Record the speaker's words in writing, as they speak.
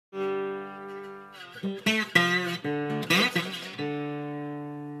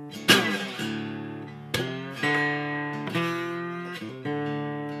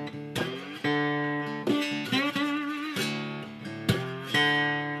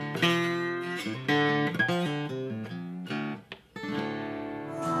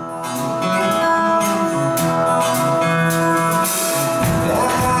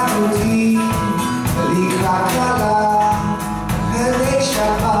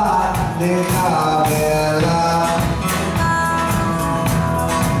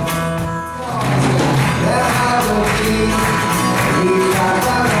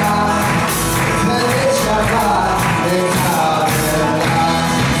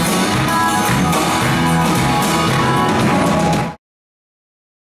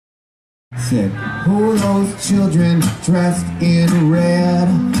Said, who those children dressed in red?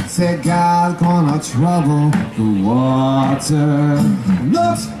 Said, God's gonna trouble the water.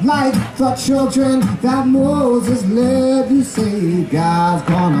 Looks like the children that Moses led. You say, God's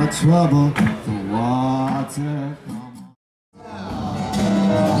gonna trouble the water.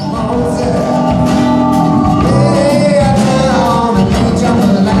 Moses.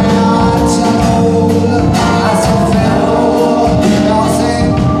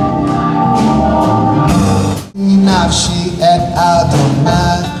 Nafshi et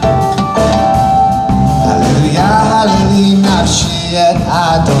Adonai, Hallelujah, Hallelujah, Nafshi et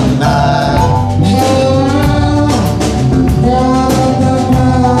Adonai.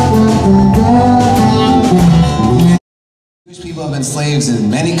 Jewish people have been slaves in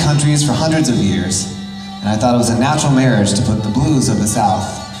many countries for hundreds of years, and I thought it was a natural marriage to put the blues of the South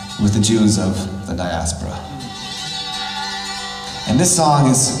with the Jews of the diaspora. And this song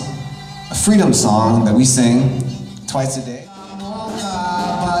is a freedom song that we sing twice a day.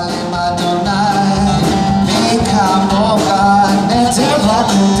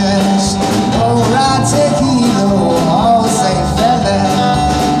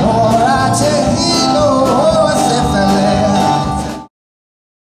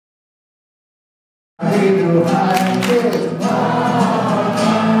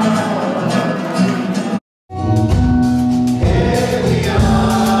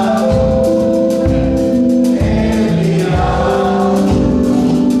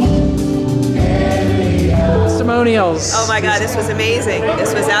 Oh my God, this was amazing.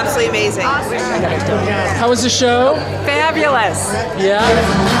 This was absolutely amazing. How was the show? Fabulous. Yeah?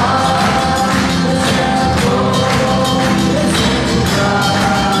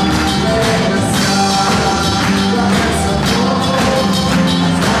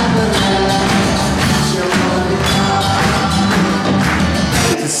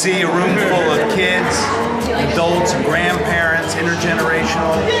 To see a room full of kids, adults, grandparents,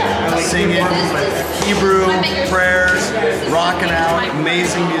 intergenerational, singing Hebrew prayers, rocking out,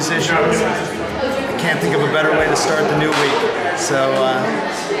 amazing musicians. I can't think of a better way to start the new week. So,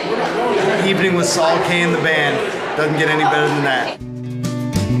 evening with Saul Kaye and the band. Doesn't get any better than that.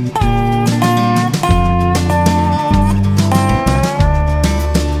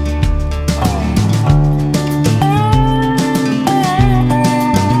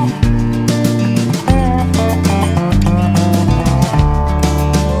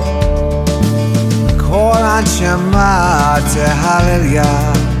 Hallelujah,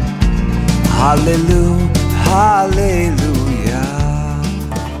 hallelujah, hallelujah.